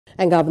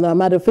And Governor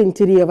Amadu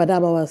Fintiri of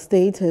Adamawa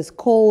State has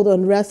called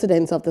on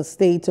residents of the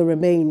state to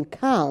remain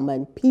calm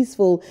and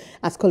peaceful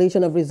as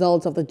collation of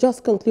results of the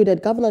just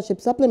concluded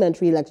governorship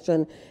supplementary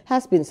election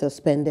has been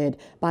suspended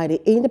by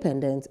the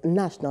Independent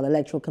National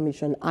Electoral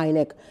Commission,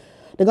 INEC.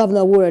 The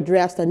governor, who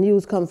addressed a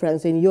news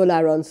conference in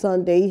Yola on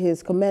Sunday,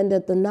 has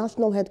commended the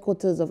national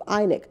headquarters of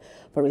INEC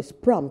for its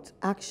prompt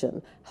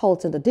action,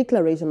 halting the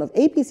declaration of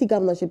APC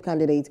governorship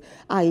candidate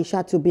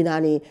Aishatu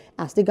Binani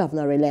as the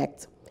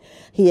governor-elect.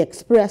 He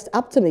expressed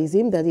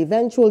optimism that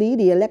eventually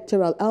the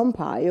electoral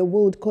umpire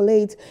would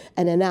collate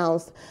and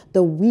announce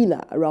the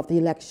winner of the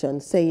election,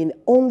 saying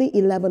only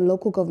 11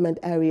 local government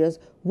areas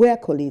were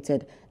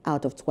collated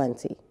out of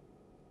 20.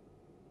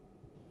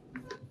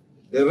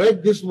 The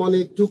rep this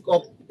morning took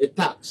up a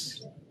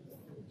tax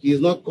he is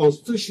not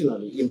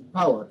constitutionally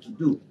empowered to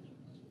do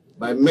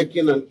by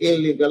making an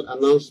illegal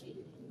announcement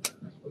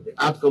of the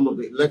outcome of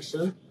the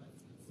election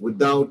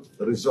without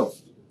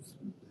result.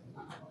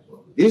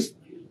 This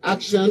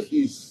action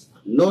is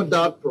no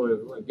doubt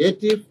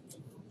prerogative,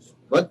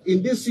 but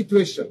in this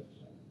situation,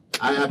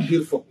 I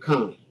appeal for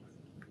calm,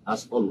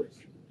 as always.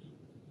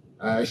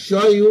 I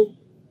assure you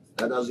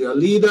that as your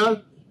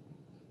leader,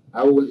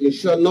 I will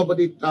ensure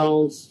nobody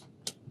downs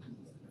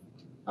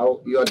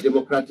your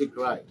democratic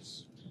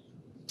rights.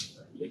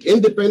 The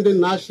Independent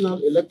National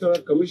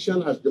Electoral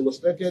Commission has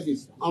demonstrated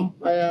its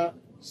umpire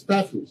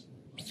staffing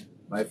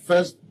by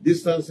first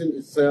distancing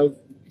itself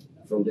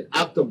from the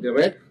act of the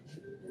rec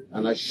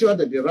and assure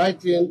that the right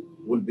thing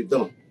will be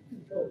done.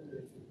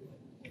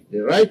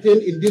 The right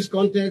thing in this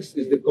context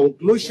is the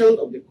conclusion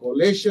of the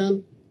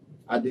collation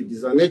at the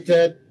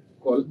designated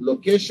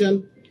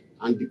location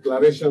and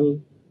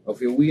declaration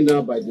of a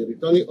winner by the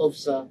returning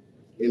officer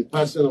in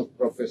person of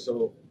Professor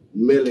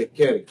Mele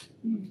Kerry.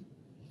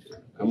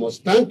 I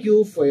must thank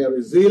you for your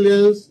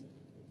resilience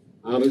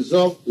and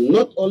resolve to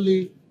not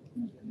only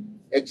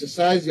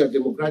exercise your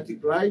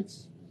democratic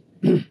rights,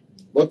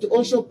 but to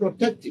also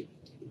protect it.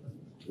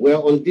 We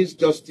are on this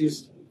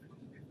justice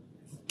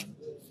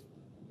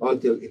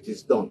until it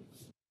is done.